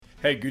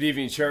Hey, good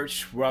evening,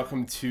 church.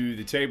 Welcome to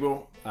the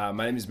table.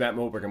 My name is Matt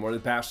Moberg. I'm one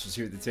of the pastors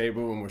here at the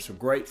table, and we're so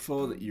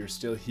grateful that you're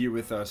still here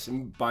with us.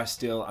 And by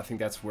still, I think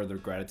that's where the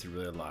gratitude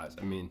really lies.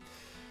 I mean,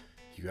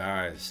 you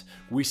guys,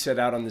 we set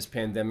out on this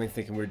pandemic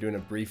thinking we were doing a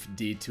brief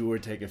detour,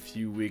 take a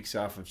few weeks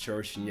off of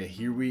church, and yet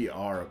here we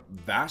are,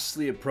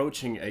 vastly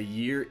approaching a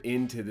year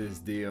into this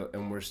deal,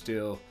 and we're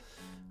still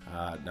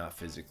not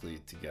physically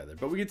together.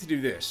 But we get to do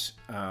this,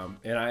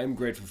 and I am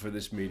grateful for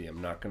this medium.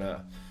 I'm not going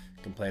to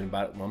complain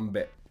about it one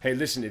bit. Hey,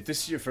 listen, if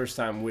this is your first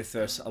time with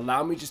us,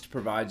 allow me just to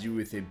provide you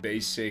with a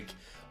basic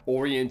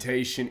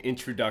orientation,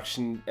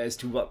 introduction as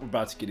to what we're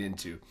about to get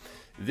into.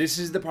 This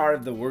is the part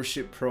of the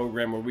worship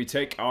program where we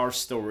take our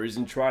stories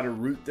and try to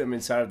root them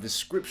inside of the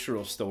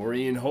scriptural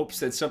story in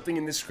hopes that something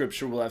in the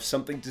scripture will have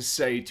something to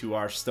say to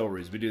our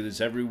stories. We do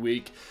this every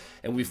week,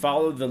 and we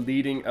follow the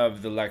leading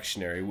of the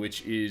lectionary,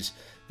 which is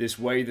this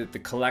way that the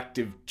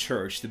collective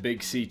church, the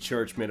big C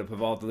church made up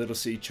of all the little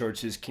C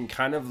churches, can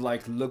kind of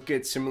like look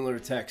at similar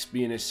texts,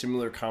 be in a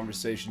similar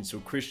conversation, so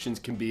Christians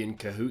can be in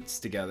cahoots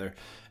together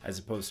as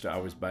opposed to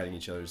always biting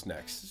each other's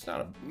necks.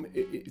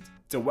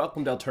 It's a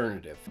welcomed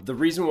alternative. The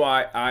reason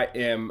why I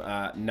am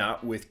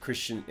not with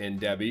Christian and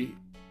Debbie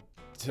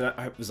tonight,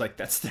 I was like,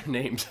 that's their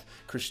names,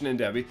 Christian and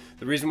Debbie.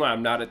 The reason why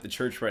I'm not at the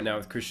church right now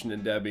with Christian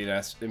and Debbie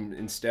and I'm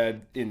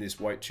instead in this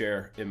white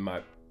chair in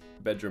my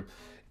bedroom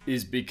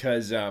is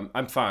because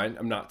I'm fine.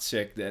 I'm not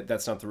sick.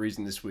 That's not the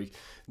reason this week.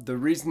 The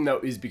reason,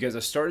 though, is because I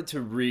started to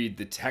read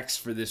the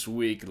text for this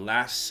week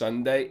last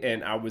Sunday,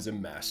 and I was a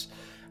mess.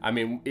 I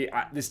mean,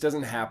 this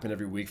doesn't happen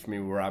every week for me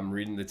where I'm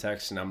reading the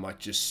text and I'm like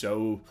just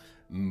so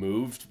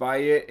moved by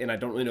it, and I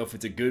don't really know if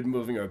it's a good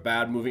moving or a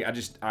bad moving.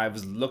 I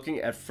was looking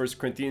at 1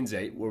 Corinthians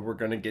 8, where we're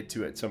going to get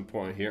to at some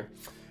point here.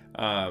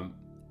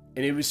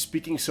 And it was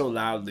speaking so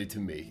loudly to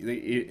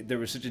me. There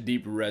was such a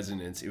deep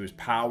resonance. It was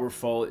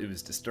powerful. It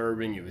was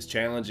disturbing. It was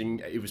challenging.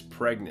 It was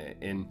pregnant.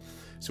 And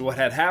so what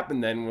had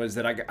happened then was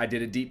that I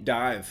did a deep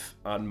dive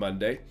on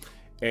Monday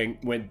and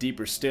went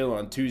deeper still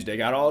on Tuesday.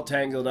 Got all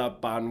tangled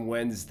up on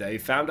Wednesday.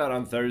 Found out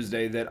on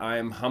Thursday that I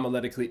am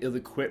homiletically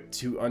ill-equipped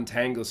to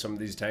untangle some of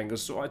these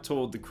tangles. So I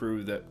told the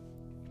crew that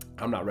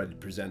I'm not ready to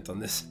present on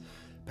this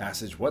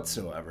passage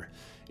whatsoever.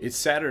 It's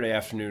Saturday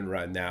afternoon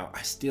right now.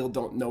 I still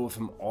don't know if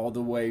I'm all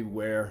the way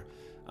where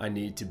I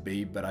need to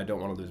be, but I don't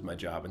want to lose my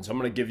job. And so I'm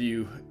going to give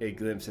you a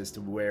glimpse as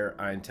to where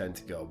I intend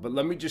to go. But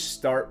let me just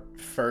start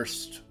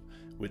first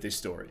with a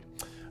story.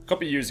 A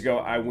couple of years ago,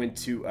 I went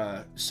to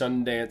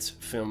Sundance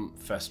Film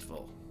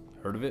Festival.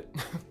 Heard of it?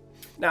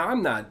 Now,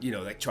 I'm not,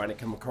 trying to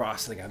come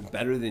across like I'm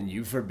better than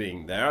you for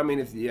being there. I mean,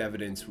 if the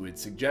evidence would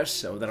suggest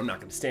so, then I'm not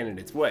going to stand in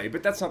its way.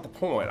 But that's not the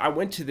point. I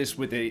went to this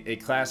with a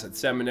class at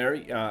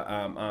seminary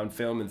on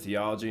film and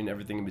theology and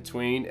everything in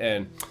between,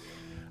 and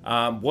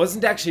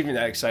wasn't actually even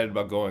that excited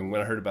about going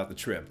when I heard about the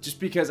trip. Just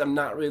because I'm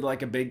not really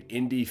like a big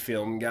indie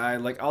film guy.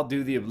 Like, I'll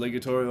do the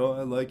obligatory,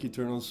 I like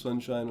Eternal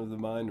Sunshine of the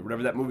Mind, or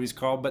whatever that movie's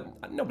called,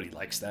 but nobody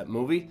likes that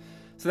movie.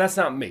 So that's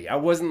not me. I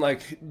wasn't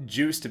like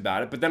juiced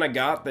about it, but then I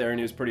got there and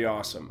it was pretty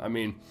awesome. I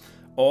mean,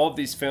 all of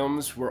these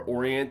films were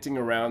orienting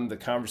around the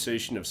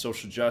conversation of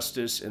social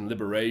justice and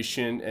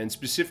liberation, and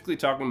specifically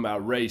talking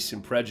about race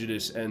and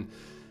prejudice and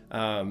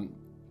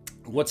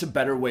what's a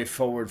better way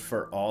forward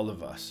for all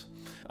of us.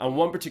 On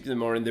one particular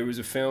morning, there was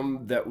a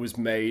film that was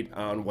made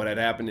on what had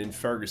happened in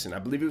Ferguson. I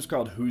believe it was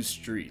called Whose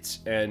Streets,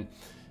 and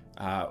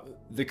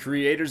the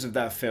creators of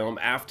that film,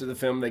 after the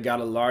film, they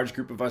got a large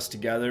group of us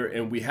together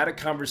and we had a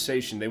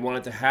conversation. They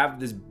wanted to have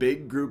this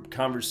big group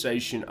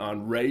conversation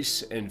on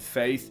race and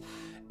faith,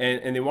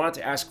 and they wanted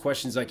to ask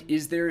questions like,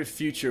 is there a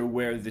future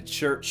where the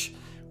church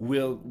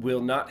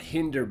will not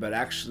hinder but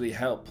actually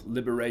help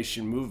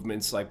liberation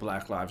movements like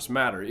Black Lives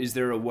Matter? Is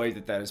there a way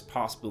that is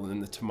possible in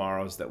the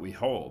tomorrows that we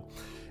hold?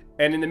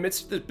 And in the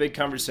midst of this big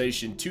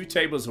conversation, 2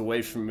 tables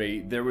away from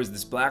me, there was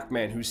this black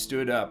man who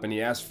stood up and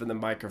he asked for the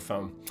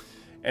microphone.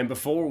 And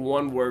before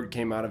one word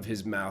came out of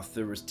his mouth,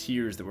 there was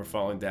tears that were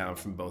falling down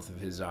from both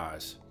of his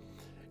eyes.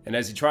 And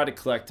as he tried to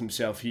collect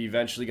himself, he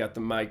eventually got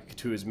the mic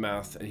to his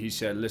mouth and he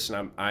said,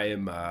 listen, I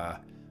am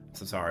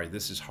so sorry,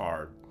 this is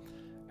hard.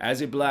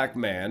 As a black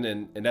man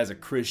and as a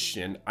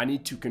Christian, I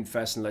need to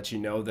confess and let you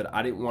know that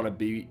I didn't want to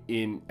be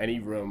in any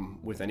room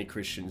with any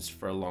Christians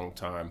for a long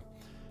time.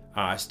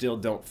 I still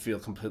don't feel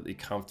completely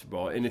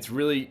comfortable. And it's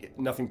really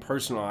nothing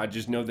personal. I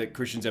just know that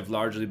Christians have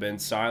largely been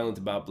silent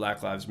about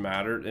Black Lives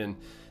Matter, and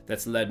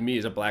that's led me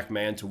as a black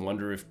man to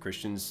wonder if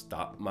Christians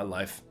thought my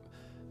life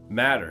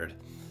mattered.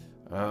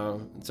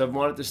 So I've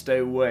wanted to stay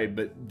away,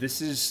 but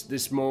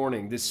this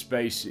morning, this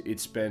space,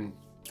 it's been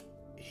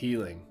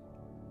healing.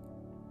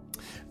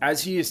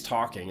 As he is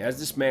talking, as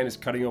this man is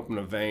cutting open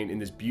a vein in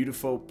this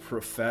beautiful,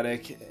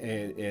 prophetic,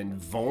 and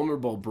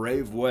vulnerable,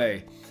 brave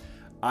way,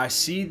 I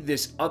see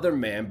this other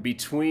man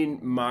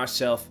between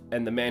myself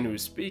and the man who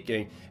is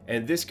speaking,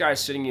 and this guy's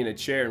sitting in a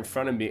chair in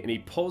front of me, and he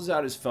pulls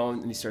out his phone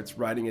and he starts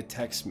writing a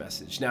text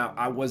message. Now,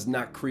 I was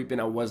not creeping,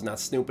 I was not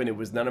snooping, it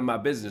was none of my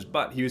business,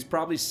 but he was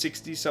probably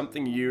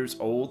 60-something years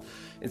old,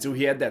 and so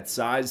he had that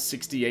size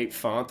 68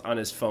 font on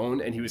his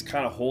phone, and he was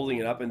kind of holding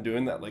it up and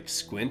doing that like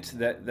squint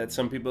that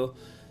some people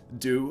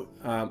do.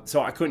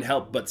 So I couldn't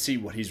help but see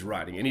what he's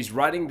writing. And he's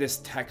writing this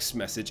text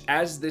message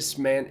as this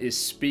man is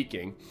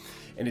speaking.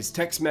 And his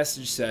text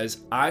message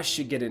says, I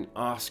should get an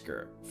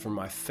Oscar for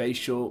my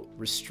facial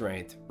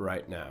restraint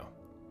right now.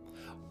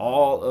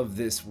 All of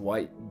this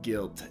white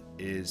guilt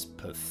is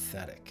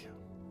pathetic.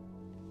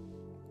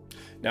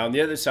 Now, on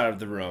the other side of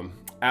the room,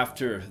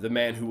 after the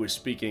man who was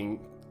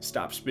speaking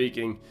stopped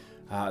speaking,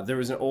 there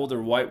was an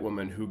older white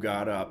woman who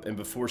got up, and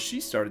before she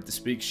started to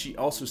speak, she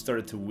also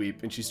started to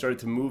weep, and she started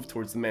to move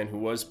towards the man who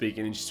was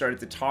speaking, and she started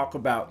to talk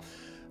about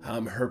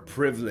her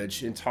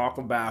privilege and talk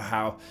about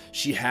how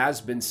she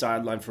has been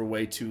sidelined for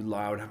way too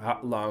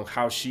long,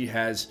 how she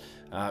has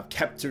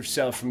kept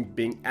herself from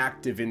being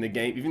active in the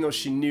game. Even though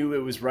she knew it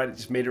was right, it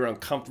just made her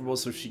uncomfortable,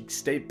 so she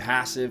stayed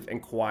passive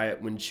and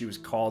quiet when she was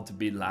called to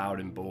be loud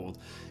and bold,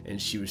 and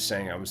she was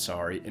saying, I'm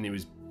sorry. And it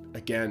was,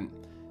 again,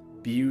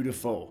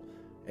 beautiful,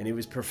 and it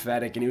was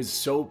prophetic, and it was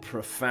so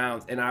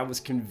profound, and I was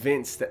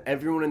convinced that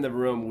everyone in the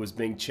room was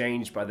being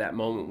changed by that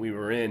moment we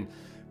were in.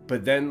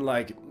 But then,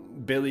 like,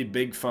 Billy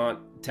Big Font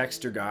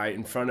texter guy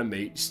in front of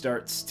me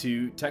starts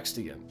to text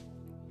again,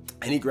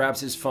 and he grabs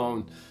his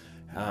phone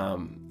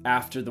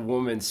after the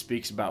woman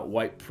speaks about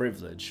white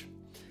privilege,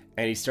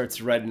 and he starts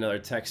to write another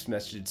text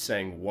message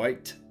saying,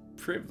 white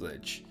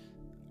privilege,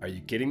 are you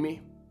kidding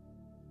me?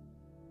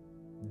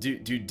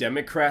 Do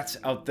Democrats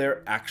out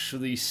there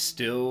actually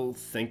still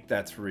think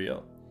that's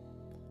real?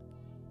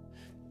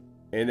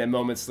 And then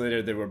moments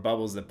later, there were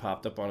bubbles that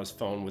popped up on his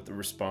phone with the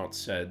response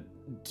said,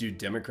 do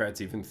Democrats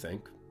even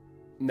think?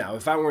 Now,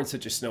 if I weren't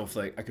such a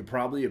snowflake, I could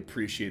probably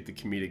appreciate the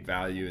comedic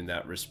value in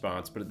that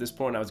response, but at this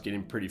point, I was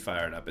getting pretty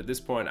fired up. At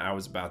this point, I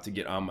was about to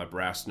get on my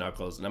brass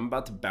knuckles, and I'm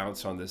about to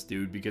bounce on this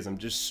dude because I'm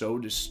just so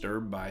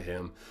disturbed by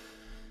him.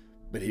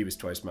 But he was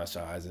twice my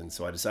size, and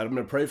so I decided I'm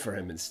going to pray for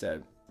him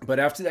instead. But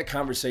after that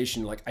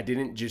conversation, like,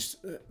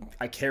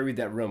 I carried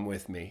that room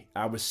with me.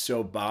 I was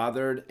so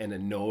bothered and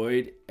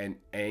annoyed and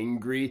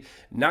angry,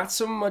 not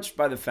so much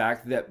by the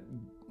fact that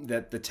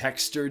the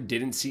texter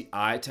didn't see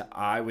eye to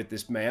eye with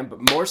this man,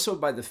 but more so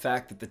by the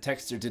fact that the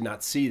texter did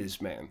not see this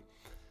man.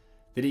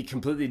 That he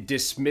completely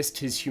dismissed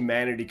his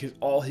humanity because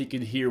all he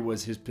could hear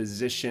was his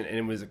position,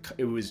 and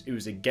it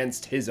was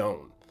against his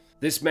own.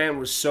 This man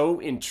was so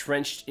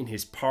entrenched in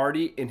his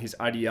party, in his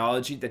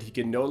ideology, that he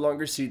could no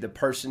longer see the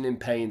person in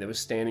pain that was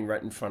standing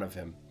right in front of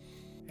him.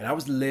 And I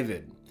was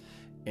livid.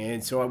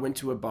 And so I went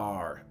to a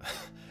bar,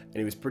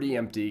 and it was pretty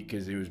empty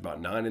because it was about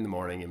 9 in the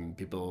morning, and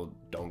people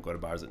don't go to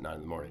bars at 9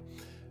 in the morning.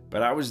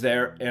 But I was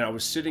there, and I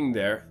was sitting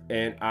there,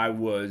 and I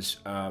was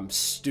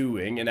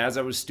stewing. And as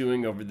I was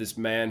stewing over this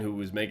man who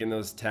was making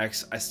those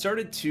texts, I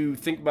started to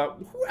think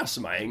about, who else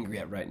am I angry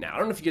at right now? I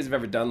don't know if you guys have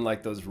ever done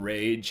like those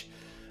rage.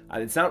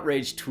 It's not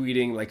rage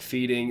tweeting, like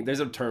feeding. There's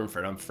a term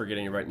for it. I'm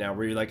forgetting it right now.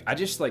 Where you're like,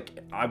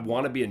 I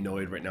want to be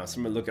annoyed right now. So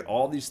I'm going to look at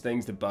all these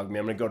things that bug me.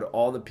 I'm going to go to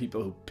all the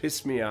people who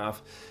piss me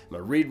off. I'm going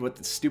to read what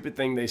the stupid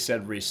thing they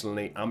said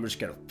recently. I'm just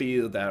going to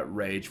feel that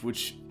rage,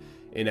 which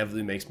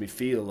inevitably makes me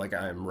feel like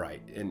I am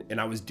right.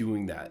 And I was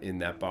doing that in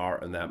that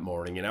bar on that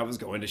morning. And I was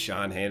going to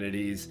Sean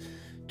Hannity's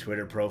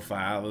Twitter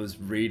profile. I was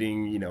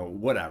reading,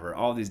 whatever,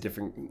 all these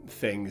different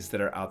things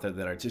that are out there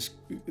that are just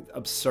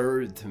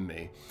absurd to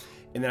me.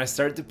 And then I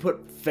started to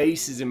put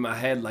faces in my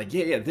head like,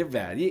 yeah, they're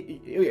bad.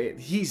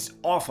 He's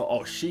awful.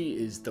 Oh, she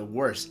is the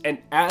worst. And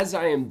as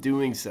I am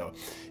doing so,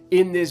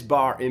 in this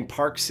bar in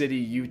Park City,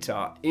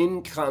 Utah,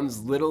 in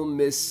comes Little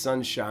Miss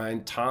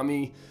Sunshine,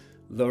 Tommy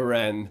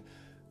Loren,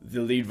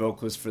 the lead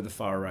vocalist for the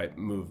far-right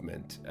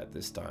movement at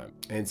this time.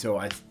 And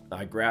so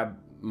I grabbed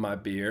my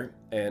beer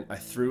and I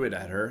threw it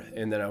at her,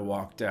 and then I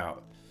walked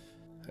out.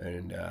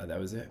 And that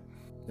was it.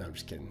 No, I'm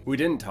just kidding. We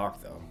didn't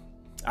talk, though.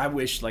 I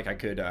wish I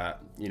could,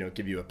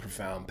 give you a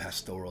profound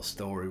pastoral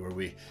story where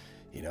we,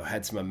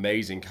 had some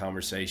amazing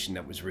conversation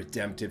that was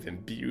redemptive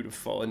and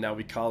beautiful, and now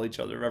we call each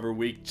other every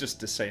week just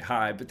to say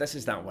hi, but that's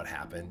just not what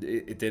happened.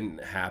 It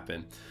didn't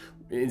happen.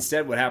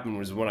 Instead, what happened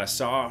was when I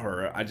saw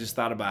her, I just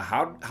thought about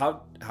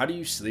how do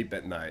you sleep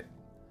at night?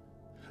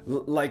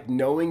 Like,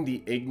 knowing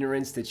the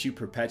ignorance that you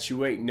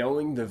perpetuate,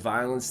 knowing the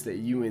violence that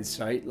you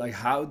incite,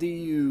 how do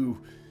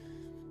you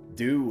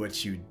do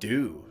what you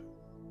do?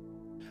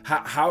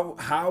 How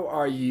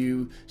are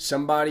you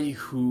somebody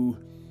who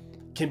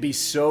can be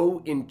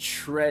so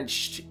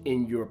entrenched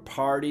in your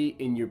party,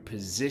 in your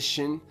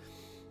position,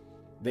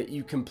 that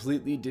you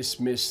completely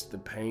dismiss the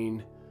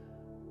pain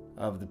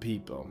of the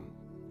people?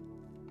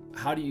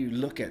 How do you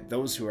look at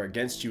those who are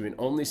against you and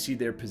only see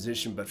their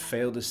position but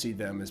fail to see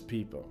them as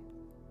people?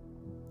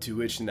 To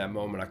which in that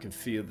moment I could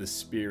feel the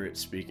Spirit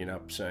speaking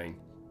up saying,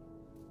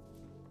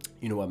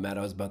 you know what, Matt,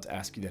 I was about to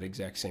ask you that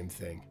exact same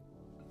thing.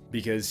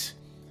 Because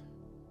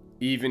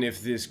even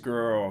if this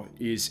girl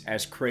is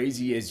as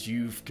crazy as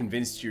you've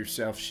convinced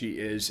yourself she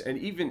is, and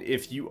even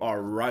if you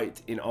are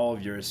right in all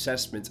of your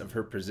assessments of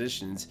her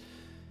positions,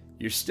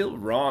 you're still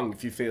wrong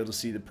if you fail to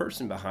see the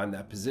person behind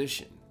that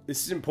position.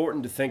 This is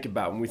important to think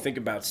about when we think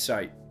about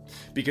sight,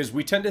 because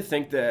we tend to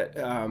think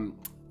that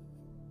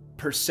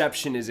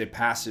perception is a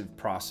passive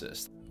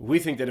process. We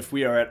think that if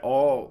we are at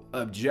all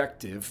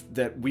objective,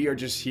 that we are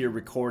just here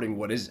recording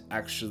what is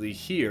actually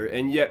here.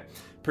 And yet,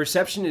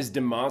 perception is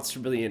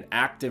demonstrably an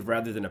active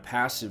rather than a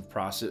passive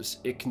process.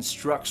 It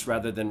constructs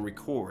rather than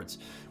records.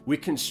 We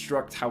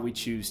construct how we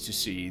choose to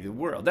see the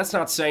world. That's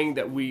not saying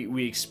that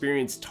we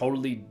experience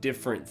totally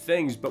different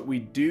things, but we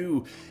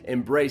do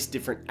embrace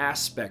different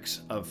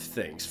aspects of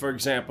things. For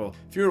example,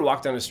 if you were to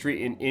walk down the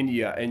street in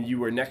India and you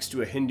were next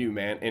to a Hindu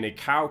man and a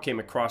cow came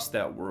across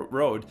that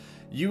road,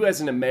 you as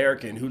an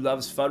American who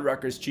loves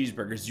Fuddruckers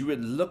cheeseburgers, you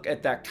would look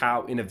at that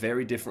cow in a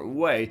very different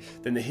way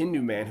than the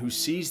Hindu man who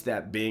sees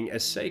that being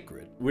as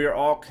sacred. We are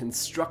all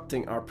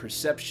constructing our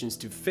perceptions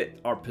to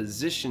fit our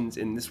positions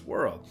in this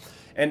world.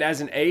 And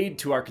as an aid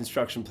to our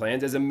construction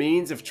plans, as a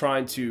means of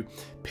trying to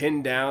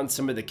pin down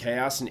some of the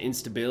chaos and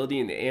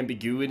instability and the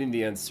ambiguity and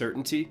the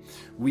uncertainty,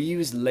 we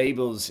use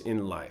labels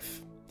in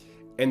life.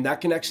 And that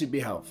can actually be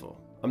helpful.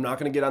 I'm not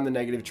going to get on the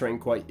negative train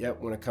quite yet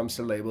when it comes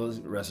to labels.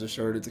 Rest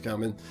assured it's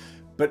coming.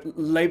 But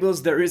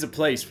labels, there is a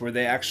place where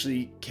they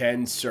actually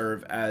can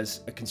serve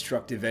as a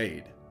constructive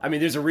aid. I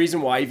mean, there's a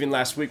reason why even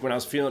last week when I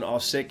was feeling all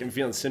sick and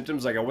feeling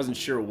symptoms, like I wasn't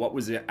sure what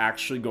was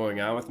actually going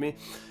on with me.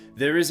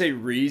 There is a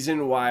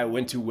reason why I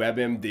went to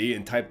WebMD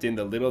and typed in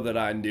the little that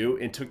I knew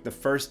and took the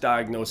first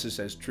diagnosis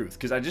as truth,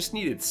 because I just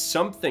needed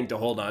something to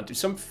hold on to,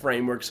 some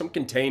framework, some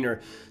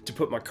container to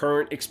put my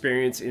current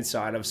experience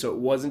inside of, so it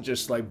wasn't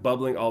just like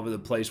bubbling all over the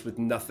place with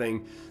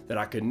nothing that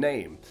I could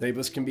name.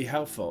 Labels can be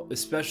helpful,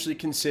 especially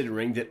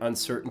considering that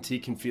uncertainty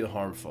can feel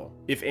harmful.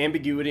 If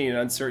ambiguity and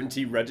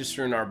uncertainty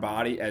register in our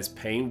body as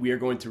pain, we are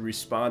going to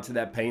respond to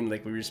that pain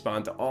like we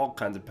respond to all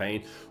kinds of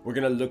pain. We're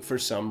going to look for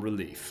some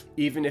relief,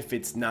 even if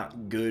it's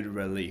not good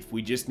relief.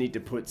 We just need to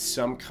put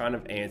some kind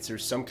of answer,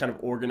 some kind of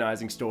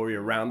organizing story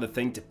around the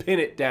thing to pin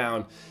it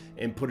down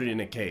and put it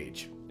in a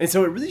cage. And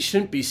so it really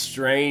shouldn't be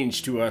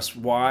strange to us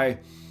why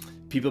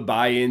people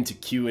buy into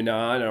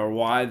QAnon or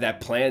why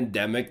that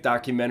Plandemic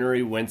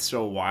documentary went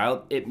so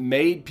wild. It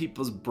made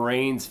people's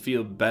brains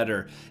feel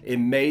better. It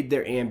made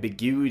their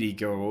ambiguity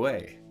go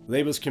away.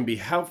 Labels can be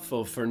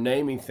helpful for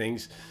naming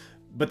things,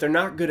 but they're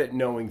not good at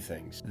knowing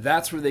things.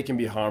 That's where they can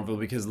be harmful,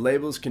 because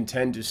labels can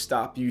tend to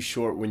stop you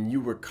short when you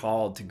were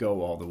called to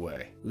go all the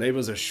way.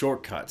 Labels are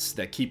shortcuts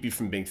that keep you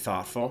from being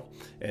thoughtful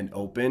and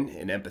open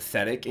and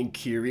empathetic and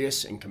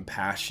curious and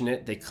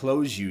compassionate. They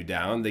close you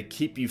down. They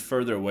keep you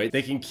further away.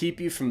 They can keep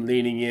you from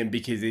leaning in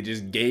because they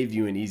just gave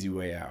you an easy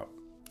way out.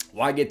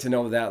 Why get to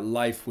know that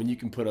life when you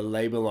can put a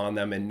label on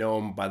them and know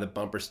them by the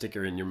bumper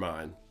sticker in your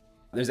mind?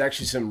 There's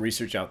actually some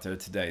research out there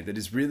today that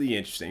is really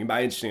interesting. And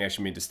by interesting, I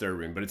actually mean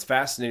disturbing, but it's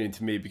fascinating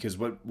to me because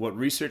what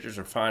researchers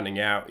are finding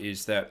out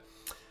is that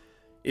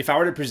if I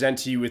were to present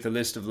to you with a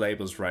list of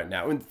labels right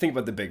now, and think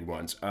about the big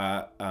ones,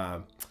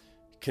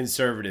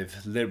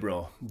 conservative,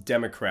 liberal,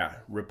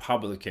 Democrat,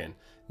 Republican,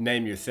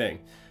 name your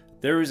thing,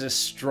 there is a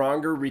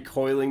stronger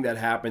recoiling that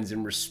happens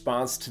in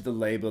response to the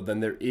label than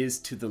there is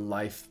to the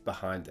life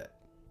behind it.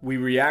 We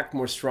react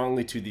more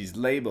strongly to these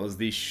labels,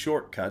 these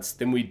shortcuts,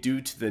 than we do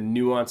to the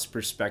nuanced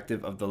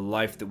perspective of the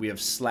life that we have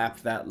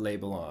slapped that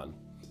label on.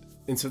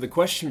 And so the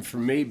question for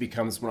me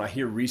becomes, when I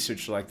hear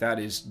research like that,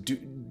 is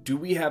do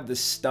we have the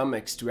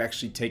stomachs to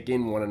actually take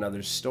in one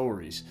another's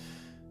stories?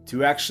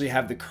 To actually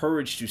have the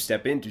courage to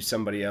step into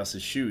somebody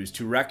else's shoes,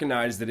 to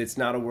recognize that it's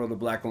not a world of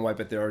black and white,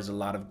 but there is a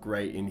lot of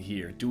gray in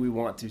here. Do we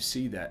want to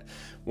see that?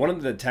 One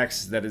of the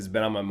texts that has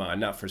been on my mind,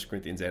 not 1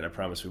 Corinthians 8, I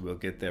promise we will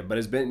get there, but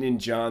has been in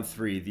John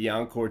 3, the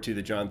encore to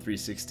the John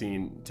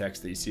 3:16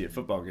 text that you see at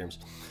football games.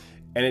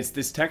 And it's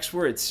this text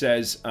where it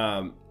says,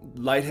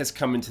 light has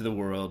come into the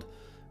world,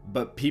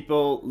 but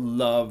people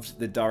loved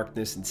the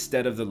darkness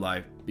instead of the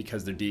light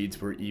because their deeds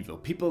were evil.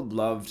 People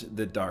loved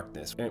the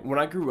darkness. And when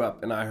I grew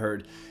up and I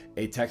heard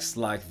a text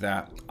like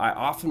that, I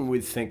often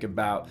would think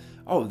about,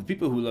 the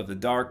people who love the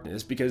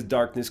darkness, because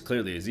darkness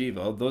clearly is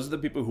evil, those are the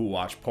people who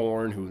watch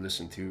porn, who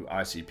listen to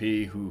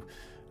ICP, who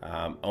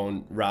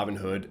own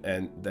Robinhood,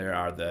 and there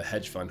are the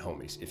hedge fund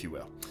homies, if you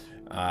will.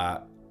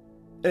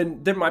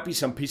 And there might be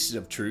some pieces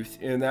of truth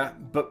in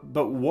that, but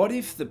what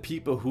if the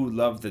people who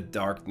love the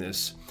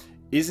darkness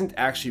isn't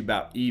actually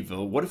about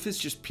evil? What if it's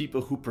just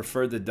people who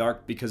prefer the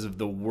dark because of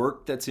the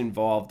work that's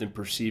involved in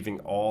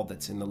perceiving all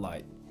that's in the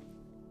light?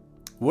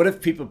 What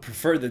if people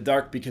prefer the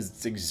dark because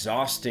it's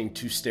exhausting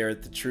to stare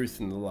at the truth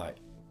in the light?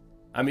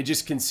 I mean,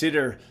 just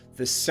consider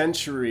the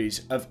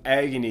centuries of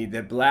agony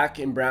that black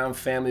and brown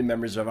family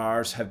members of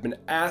ours have been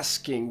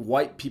asking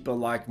white people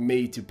like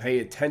me to pay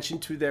attention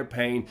to their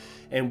pain,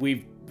 and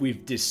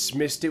we've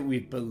dismissed it,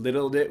 we've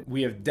belittled it,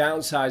 we have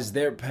downsized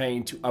their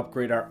pain to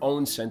upgrade our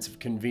own sense of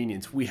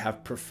convenience. We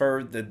have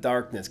preferred the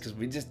darkness because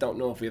we just don't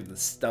know if we have the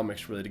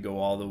stomachs really to go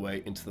all the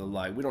way into the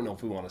light. We don't know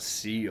if we want to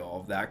see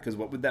all of that, because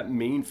what would that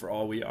mean for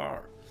all we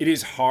are? It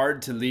is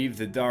hard to leave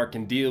the dark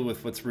and deal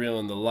with what's real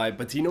in the light,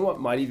 but do you know what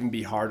might even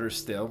be harder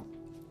still?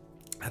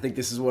 I think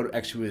this is what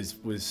actually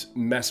was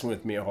messing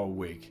with me all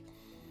week.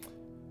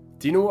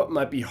 Do you know what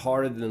might be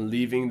harder than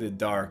leaving the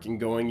dark and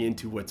going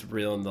into what's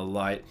real in the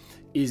light?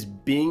 Is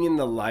being in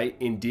the light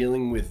and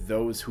dealing with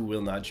those who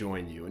will not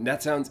join you. And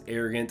that sounds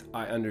arrogant,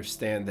 I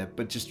understand that,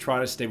 but just try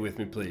to stay with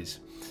me, please.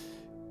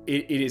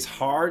 It is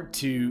hard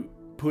to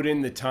put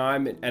in the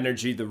time and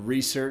energy, the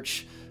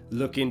research,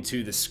 look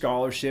into the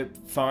scholarship,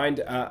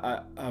 find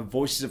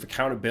voices of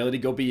accountability,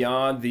 go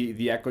beyond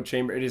the echo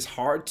chamber. It is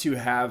hard to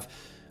have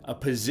a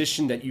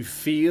position that you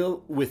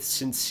feel with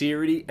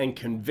sincerity and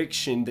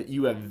conviction that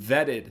you have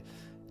vetted,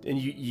 and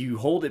you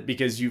hold it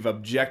because you've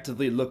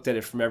objectively looked at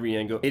it from every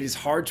angle. It is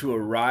hard to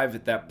arrive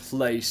at that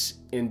place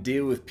and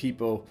deal with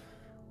people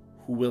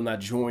who will not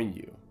join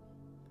you,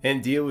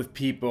 and deal with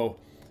people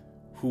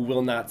who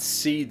will not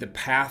see the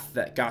path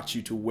that got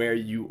you to where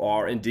you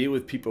are, and deal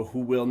with people who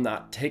will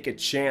not take a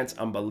chance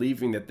on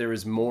believing that there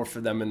is more for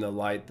them in the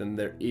light than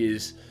there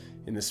is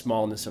in the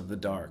smallness of the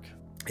dark.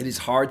 It is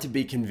hard to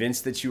be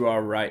convinced that you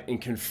are right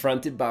and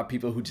confronted by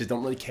people who just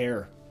don't really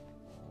care.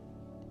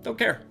 Don't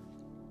care.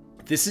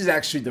 This is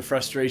actually the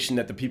frustration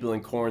that the people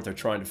in Corinth are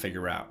trying to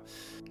figure out.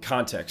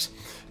 Context.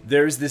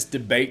 There's this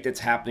debate that's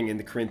happening in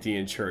the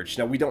Corinthian church.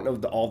 Now, we don't know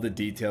all the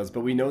details,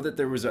 but we know that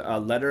there was a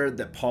letter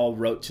that Paul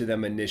wrote to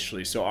them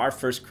initially. So our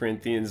First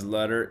Corinthians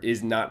letter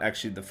is not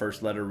actually the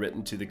first letter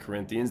written to the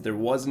Corinthians. There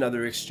was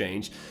another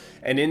exchange.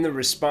 And in the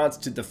response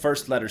to the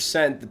first letter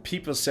sent, the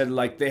people said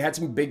they had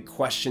some big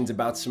questions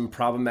about some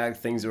problematic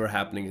things that were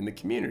happening in the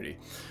community.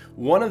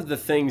 One of the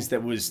things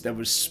that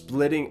was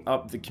splitting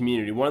up the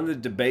community, one of the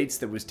debates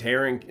that was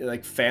tearing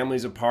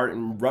families apart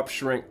and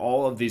rupturing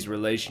all of these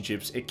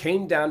relationships, it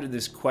came down to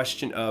this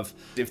question of,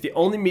 if the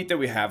only meat that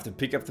we have to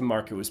pick up the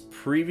market was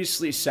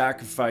previously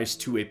sacrificed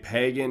to a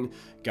pagan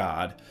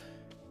god,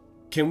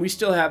 can we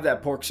still have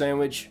that pork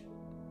sandwich?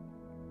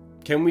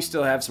 Can we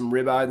still have some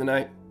ribeye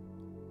tonight?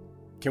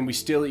 Can we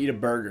still eat a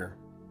burger?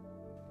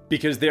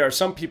 Because there are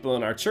some people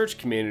in our church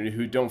community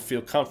who don't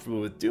feel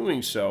comfortable with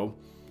doing so,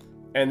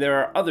 and there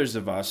are others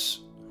of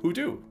us who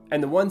do.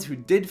 And the ones who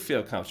did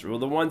feel comfortable,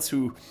 the ones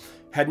who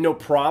had no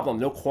problem,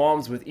 no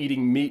qualms with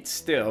eating meat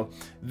still,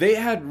 they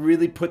had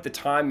really put the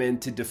time in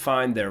to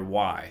define their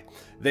why.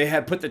 They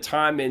had put the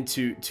time in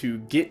to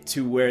get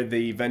to where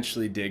they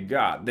eventually did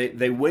God.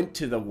 They went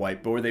to the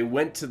whiteboard, they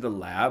went to the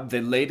lab,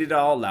 they laid it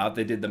all out,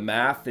 they did the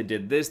math, they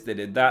did this, they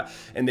did that,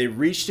 and they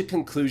reached a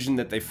conclusion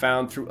that they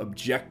found through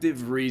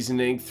objective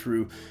reasoning,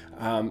 through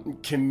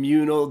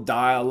communal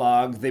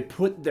dialogue. They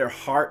put their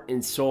heart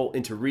and soul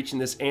into reaching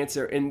this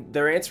answer, and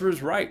their answer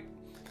is right.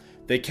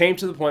 They came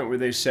to the point where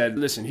they said,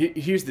 listen,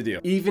 here's the deal.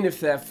 Even if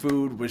that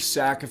food was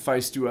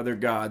sacrificed to other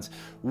gods,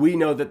 we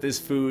know that this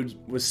food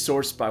was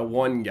sourced by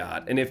one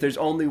God. And if there's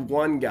only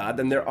one God,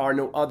 then there are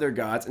no other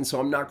gods. And so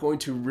I'm not going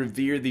to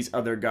revere these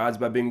other gods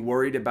by being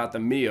worried about the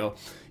meal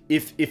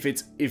if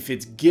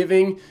it's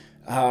giving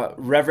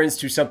reverence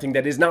to something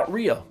that is not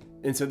real.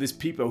 And so these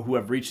people who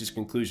have reached this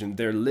conclusion,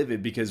 they're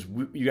livid because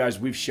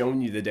we've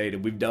shown you the data.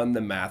 We've done the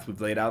math.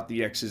 We've laid out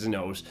the X's and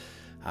O's.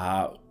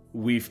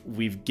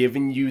 We've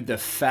given you the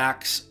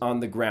facts on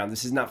the ground.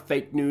 This is not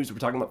fake news. We're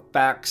talking about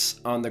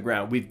facts on the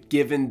ground. We've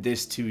given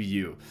this to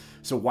you.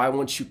 So why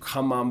won't you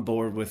come on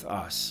board with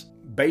us?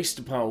 Based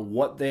upon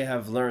what they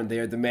have learned, they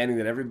are demanding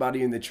that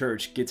everybody in the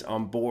church gets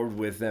on board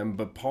with them.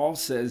 But Paul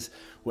says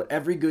what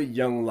every good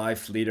young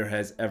life leader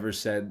has ever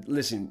said: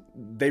 listen,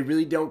 they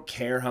really don't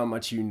care how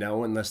much you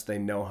know unless they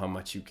know how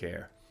much you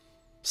care.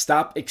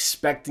 Stop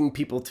expecting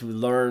people to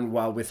learn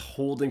while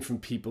withholding from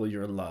people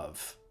your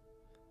love.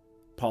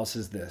 Paul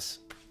says this: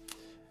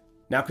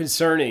 now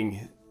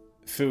concerning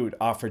food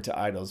offered to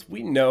idols,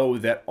 we know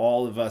that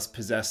all of us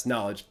possess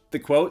knowledge. The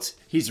quotes,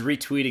 he's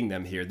retweeting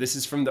them here. This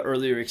is from the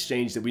earlier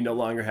exchange that we no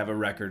longer have a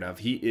record of.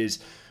 He is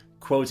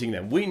quoting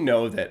them. We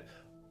know that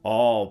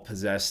all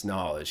possess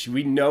knowledge.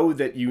 We know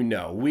that you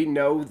know. We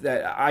know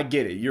that I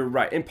get it. You're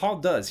right. And Paul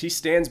does. He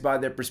stands by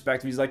their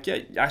perspective. He's like, yeah,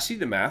 I see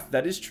the math.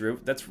 That is true.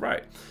 That's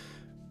right.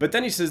 But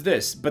then he says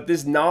this: but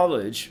this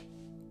knowledge,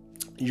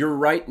 your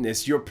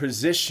rightness, your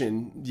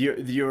position,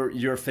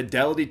 your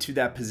fidelity to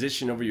that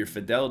position over your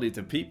fidelity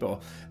to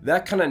people,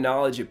 that kind of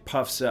knowledge, it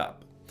puffs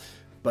up.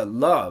 But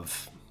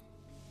love,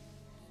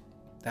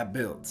 that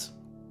builds.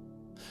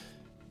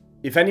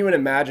 If anyone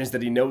imagines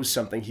that he knows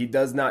something, he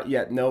does not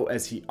yet know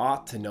as he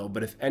ought to know.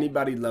 But if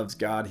anybody loves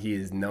God, he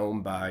is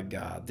known by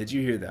God. Did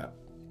you hear that?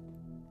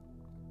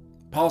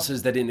 Paul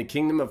says that in the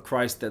kingdom of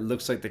Christ that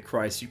looks like the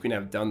Christ, you can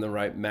have done the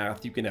right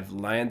math. You can have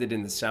landed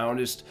in the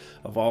soundest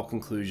of all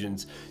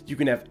conclusions. You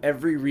can have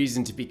every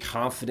reason to be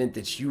confident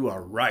that you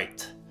are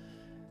right.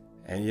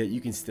 And yet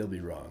you can still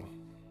be wrong.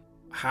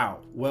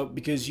 How? Well,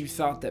 because you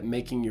thought that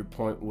making your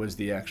point was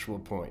the actual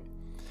point.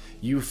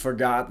 You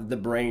forgot that the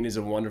brain is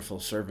a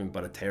wonderful servant,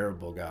 but a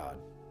terrible God.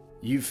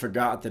 You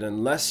forgot that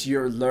unless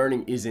your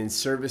learning is in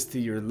service to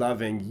your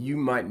loving, you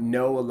might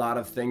know a lot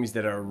of things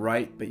that are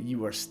right, but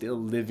you are still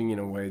living in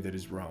a way that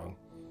is wrong.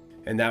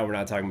 And now we're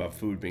not talking about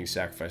food being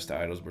sacrificed to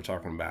idols. We're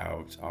talking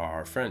about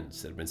our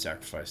friends that have been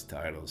sacrificed to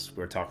idols.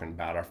 We're talking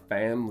about our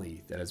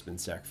family that has been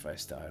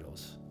sacrificed to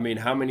idols. I mean,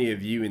 how many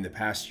of you in the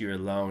past year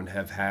alone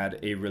have had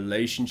a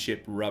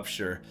relationship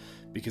rupture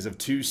because of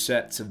two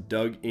sets of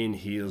dug-in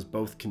heels,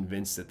 both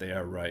convinced that they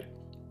are right?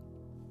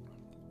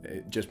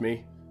 Just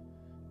me?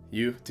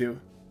 You too?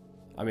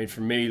 I mean,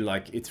 for me,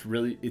 like, it's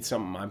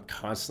something I'm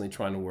constantly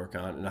trying to work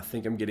on, and I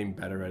think I'm getting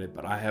better at it,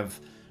 but I have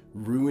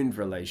ruined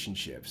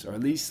relationships, or at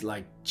least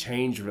like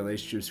changed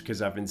relationships,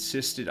 because I've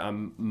insisted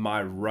on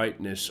my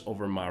rightness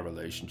over my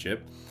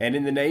relationship. And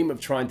in the name of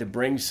trying to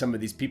bring some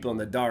of these people in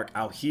the dark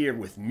out here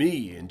with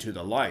me into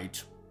the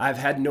light, I've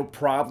had no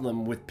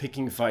problem with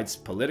picking fights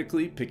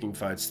politically, picking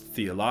fights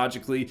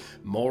theologically,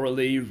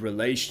 morally,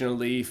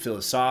 relationally,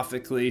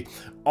 philosophically,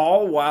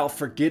 all while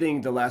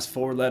forgetting the last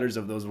four letters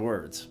of those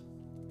words.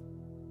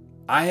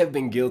 I have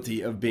been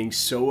guilty of being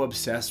so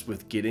obsessed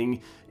with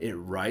getting it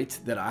right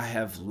that I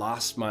have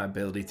lost my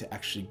ability to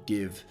actually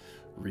give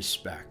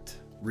respect.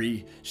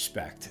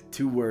 Respect.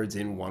 Two words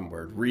in one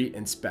word.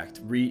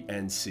 Re-inspect.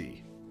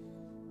 Re-and-see.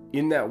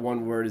 In that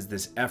one word is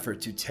this effort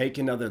to take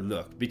another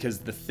look, because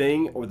the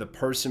thing or the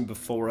person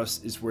before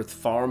us is worth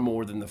far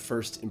more than the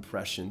first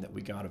impression that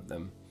we got of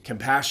them.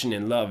 Compassion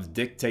and love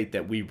dictate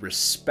that we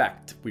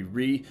respect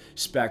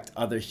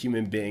other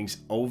human beings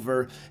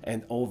over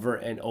and over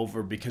and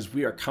over, because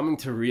we are coming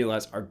to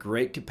realize our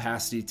great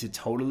capacity to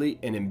totally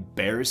and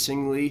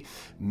embarrassingly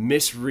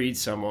misread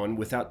someone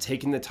without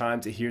taking the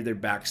time to hear their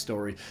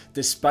backstory,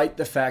 despite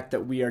the fact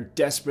that we are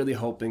desperately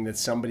hoping that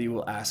somebody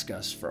will ask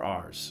us for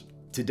ours.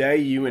 Today,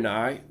 you and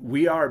I,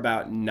 we are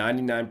about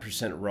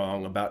 99%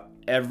 wrong about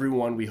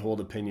everyone we hold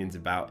opinions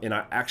about, and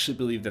I actually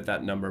believe that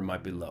that number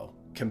might be low.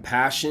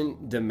 Compassion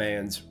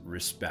demands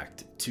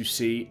respect, to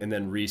see and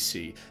then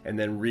re-see and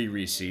then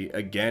re-see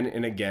again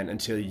and again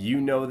until you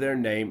know their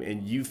name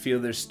and you feel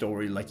their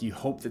story like you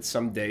hope that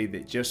someday they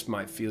just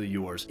might feel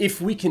yours.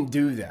 If we can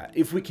do that,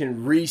 if we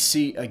can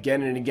re-see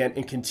again and again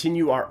and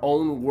continue our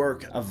own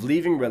work of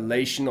leaving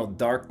relational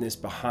darkness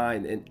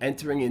behind and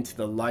entering into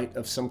the light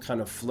of some kind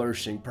of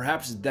flourishing,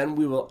 perhaps then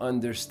we will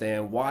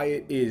understand why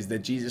it is that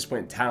Jesus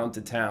went town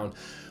to town,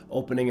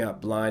 opening up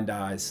blind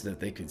eyes so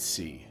that they could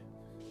see.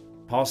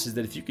 Paul says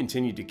that if you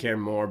continue to care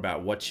more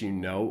about what you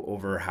know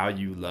over how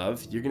you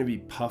love, you're going to be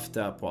puffed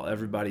up while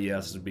everybody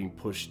else is being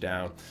pushed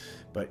down.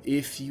 But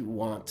if you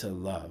want to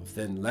love,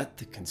 then let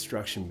the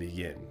construction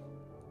begin.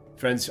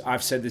 Friends,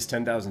 I've said this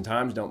 10,000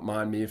 times. Don't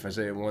mind me if I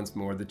say it once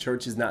more. The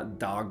church is not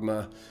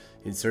dogma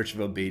in search of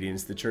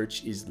obedience. The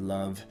church is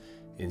love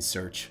in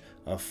search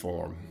of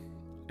form.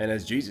 And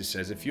as Jesus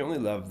says, if you only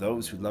love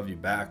those who love you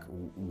back,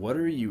 what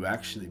are you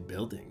actually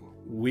building?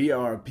 We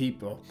are a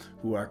people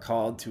who are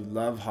called to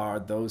love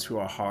hard those who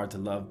are hard to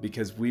love,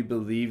 because we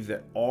believe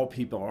that all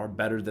people are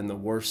better than the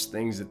worst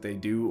things that they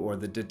do or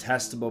the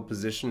detestable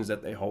positions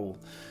that they hold.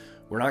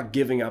 We're not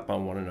giving up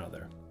on one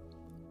another.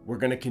 We're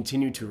going to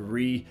continue to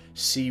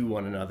re-see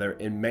one another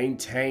and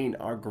maintain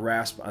our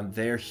grasp on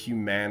their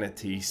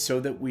humanity so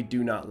that we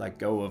do not let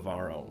go of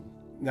our own.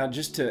 Now,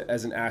 just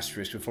as an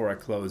asterisk before I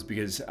close,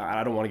 because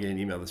I don't want to get an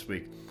email this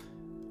week,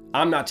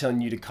 I'm not telling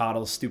you to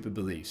coddle stupid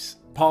beliefs.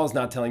 Paul's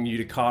not telling you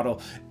to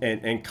coddle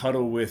and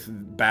cuddle with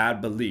bad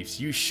beliefs.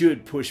 You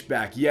should push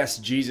back. Yes,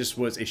 Jesus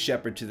was a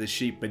shepherd to the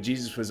sheep, but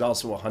Jesus was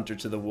also a hunter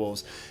to the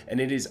wolves. And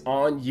it is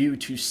on you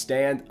to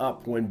stand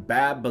up when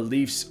bad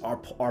beliefs are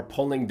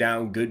pulling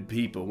down good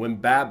people, when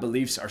bad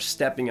beliefs are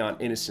stepping on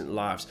innocent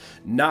lives.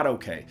 Not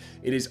okay.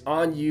 It is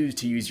on you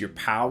to use your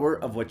power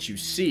of what you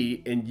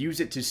see and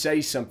use it to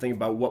say something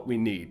about what we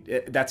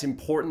need. That's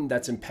important.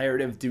 That's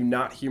imperative. Do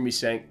not hear me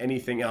saying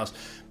anything else.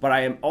 But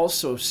I am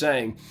also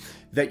saying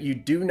that you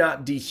do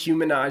not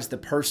dehumanize the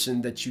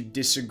person that you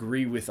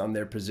disagree with on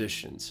their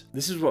positions.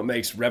 This is what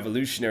makes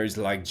revolutionaries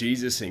like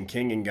Jesus and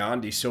King and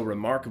Gandhi so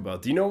remarkable.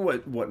 Do you know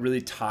what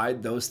really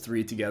tied those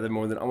three together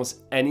more than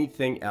almost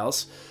anything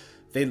else?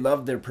 They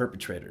loved their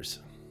perpetrators.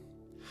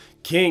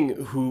 King,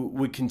 who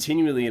would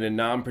continually in a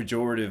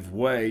non-pejorative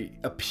way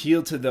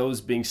appeal to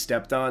those being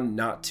stepped on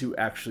not to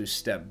actually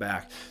step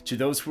back, to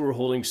those who were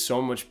holding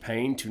so much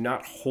pain to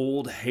not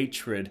hold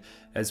hatred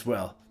as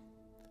well.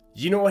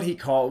 You know what he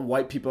called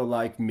white people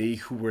like me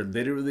who were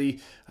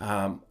literally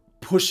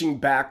pushing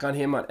back on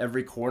him on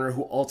every corner,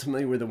 who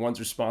ultimately were the ones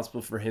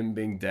responsible for him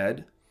being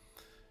dead?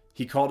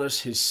 He called us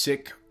his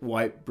sick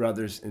white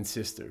brothers and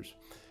sisters.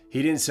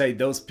 He didn't say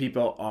those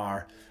people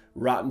are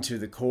rotten to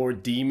the core,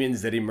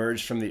 demons that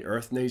emerged from the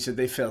earth. No, he said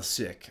they fell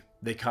sick.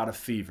 They caught a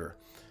fever.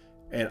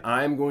 And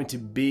I'm going to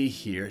be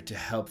here to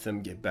help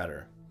them get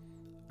better.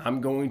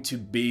 I'm going to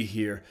be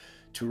here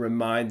to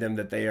remind them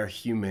that they are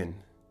human,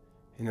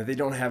 and that they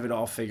don't have it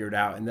all figured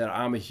out, and that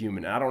I'm a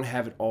human. I don't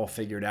have it all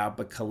figured out,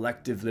 but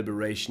collective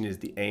liberation is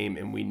the aim,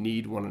 and we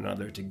need one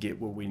another to get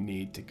where we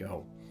need to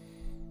go.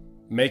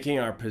 Making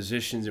our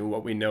positions and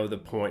what we know the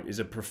point is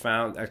a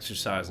profound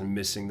exercise in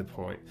missing the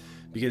point,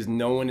 because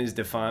no one is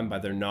defined by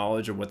their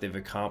knowledge or what they've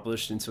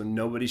accomplished, and so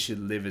nobody should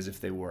live as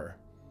if they were.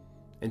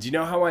 And do you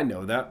know how I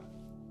know that?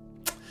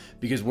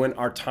 Because when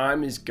our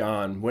time is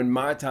gone, when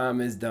my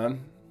time is done,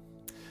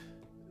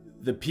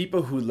 the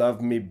people who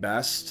love me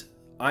best,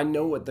 I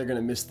know what they're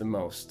going to miss the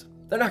most.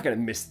 They're not going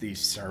to miss these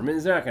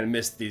sermons. They're not going to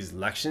miss these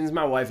lections.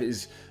 My wife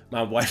is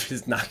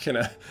not going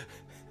to,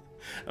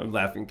 I'm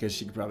laughing because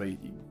she could probably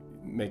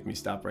make me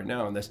stop right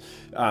now on this.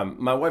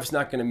 My wife's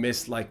not going to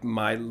miss like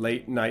my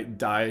late night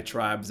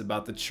diatribes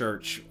about the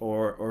church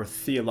or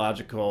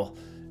theological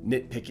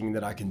nitpicking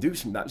that I can do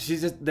sometimes.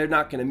 They're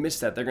not going to miss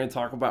that. They're going to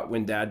talk about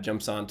when dad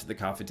jumps onto the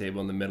coffee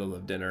table in the middle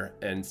of dinner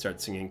and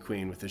starts singing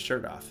Queen with his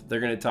shirt off. They're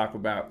going to talk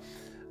about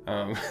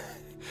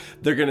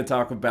they're going to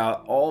talk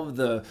about all of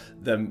the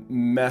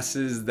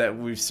messes that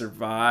we've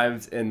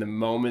survived and the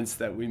moments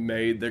that we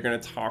made. They're going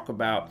to talk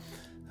about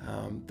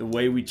the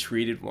way we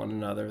treated one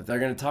another. They're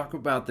going to talk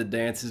about the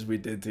dances we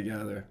did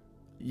together.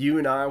 You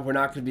and I, we're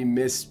not going to be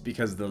missed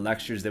because of the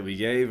lectures that we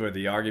gave or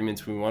the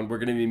arguments we won. We're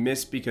going to be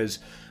missed because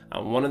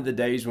one of the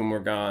days when we're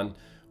gone,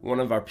 one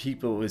of our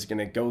people is going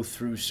to go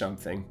through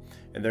something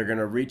and they're going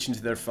to reach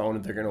into their phone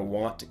and they're going to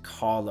want to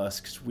call us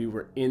because we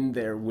were in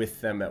there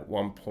with them at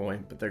one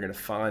point, but they're going to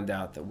find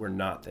out that we're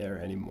not there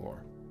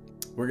anymore.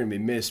 We're going to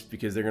be missed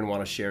because they're going to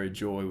want to share a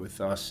joy with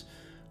us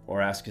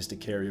or ask us to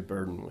carry a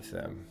burden with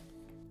them.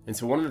 And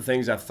so one of the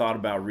things I've thought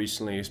about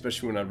recently,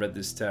 especially when I read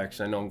this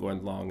text, I know I'm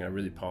going long and I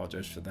really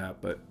apologize for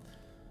that, but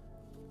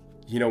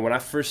when I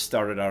first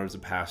started out as a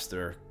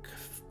pastor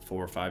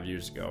 4 or 5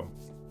 years ago,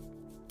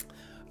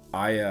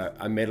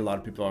 I made a lot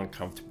of people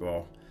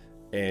uncomfortable,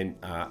 and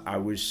I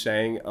was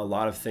saying a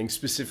lot of things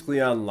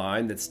specifically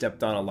online that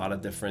stepped on a lot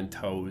of different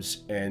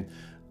toes, and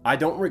I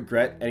don't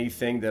regret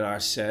anything that I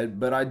said,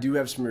 but I do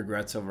have some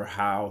regrets over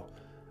how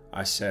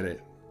I said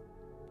it.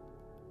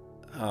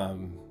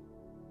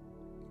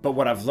 But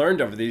what I've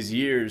learned over these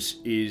years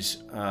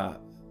is that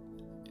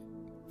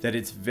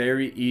it's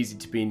very easy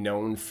to be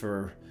known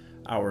for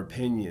our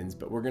opinions,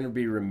 but we're going to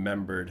be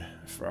remembered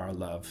for our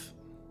love.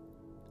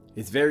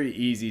 It's very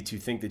easy to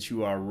think that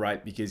you are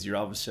right because you're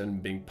all of a sudden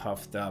being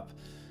puffed up,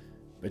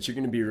 but you're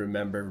going to be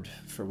remembered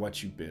for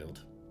what you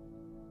build.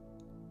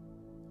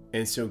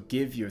 And so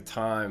give your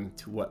time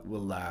to what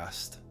will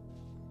last.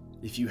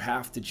 If you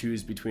have to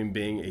choose between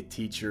being a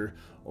teacher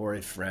or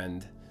a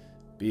friend,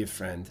 be a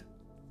friend.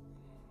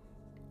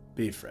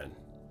 Be a friend.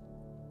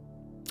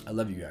 I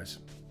love you guys.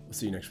 We'll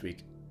see you next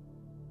week.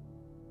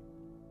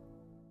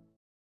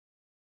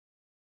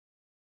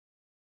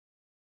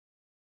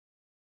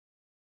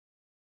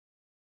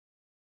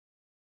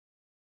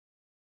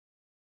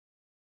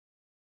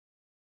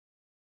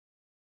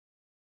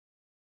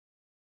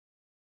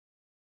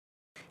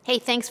 Hey,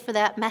 thanks for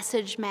that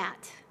message,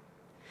 Matt.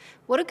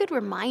 What a good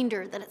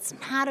reminder that it's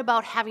not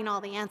about having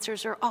all the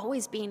answers or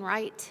always being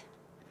right,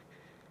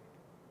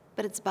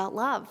 but it's about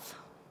love.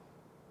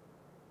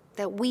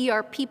 That we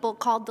are people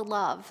called to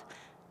love,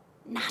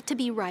 not to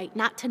be right,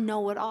 not to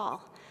know it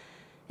all.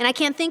 And I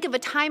can't think of a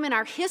time in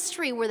our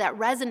history where that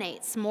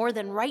resonates more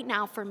than right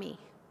now for me,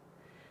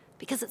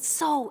 because it's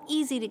so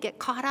easy to get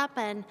caught up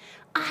in,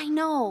 I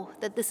know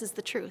that this is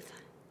the truth,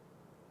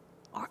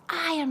 or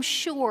I am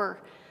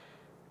sure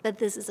that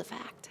this is a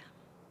fact.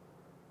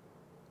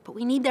 But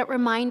we need that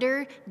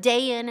reminder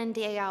day in and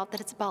day out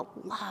that it's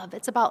about love.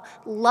 It's about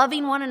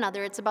loving one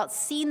another. It's about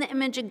seeing the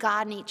image of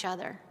God in each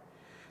other.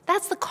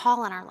 That's the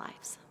call in our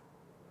lives.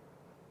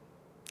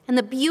 And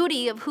the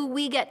beauty of who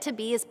we get to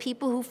be as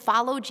people who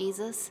follow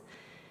Jesus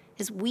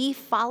is we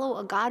follow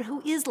a God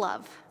who is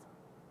love,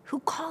 who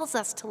calls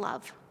us to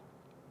love.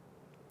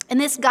 And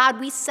this God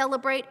we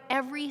celebrate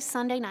every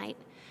Sunday night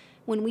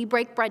when we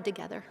break bread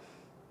together.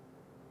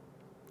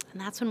 And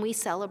that's when we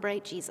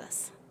celebrate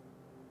Jesus.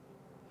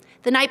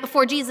 The night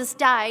before Jesus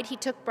died, he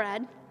took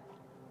bread,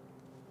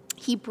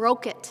 he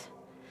broke it,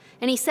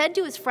 and he said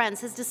to his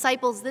friends, his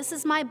disciples, "This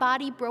is my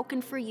body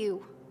broken for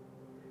you.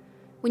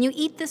 When you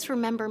eat this,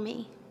 remember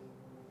me."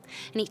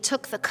 And he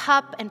took the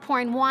cup, and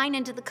pouring wine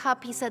into the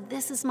cup, he said,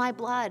 "This is my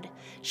blood,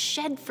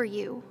 shed for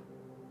you.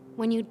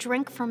 When you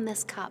drink from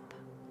this cup,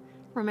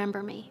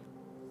 remember me."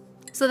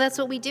 So that's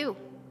what we do.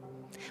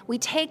 We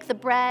take the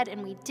bread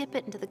and we dip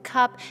it into the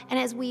cup, and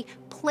as we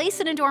place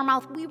it into our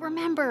mouth, we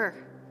remember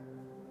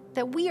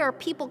that we are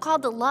people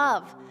called to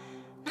love,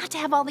 not to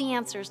have all the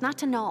answers, not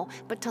to know,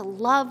 but to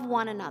love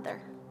one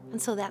another.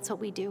 And so that's what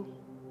we do.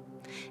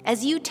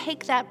 As you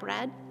take that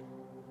bread,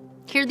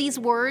 hear these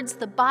words,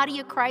 the body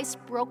of Christ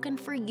broken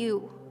for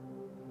you,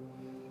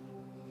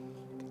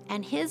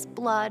 and his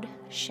blood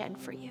shed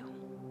for you.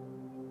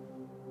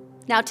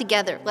 Now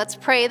together, let's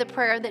pray the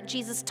prayer that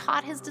Jesus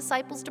taught his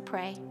disciples to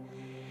pray.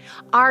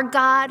 Our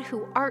God,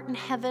 who art in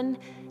heaven,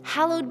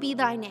 hallowed be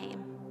thy name.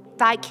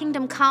 Thy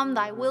kingdom come,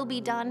 thy will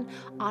be done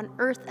on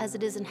earth as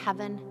it is in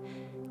heaven.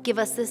 Give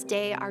us this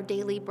day our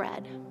daily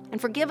bread, and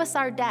forgive us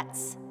our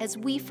debts as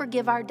we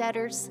forgive our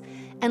debtors.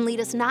 And lead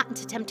us not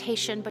into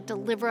temptation, but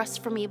deliver us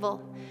from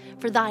evil.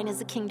 For thine is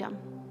the kingdom,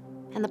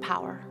 and the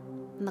power,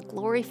 and the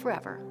glory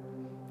forever.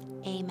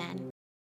 Amen.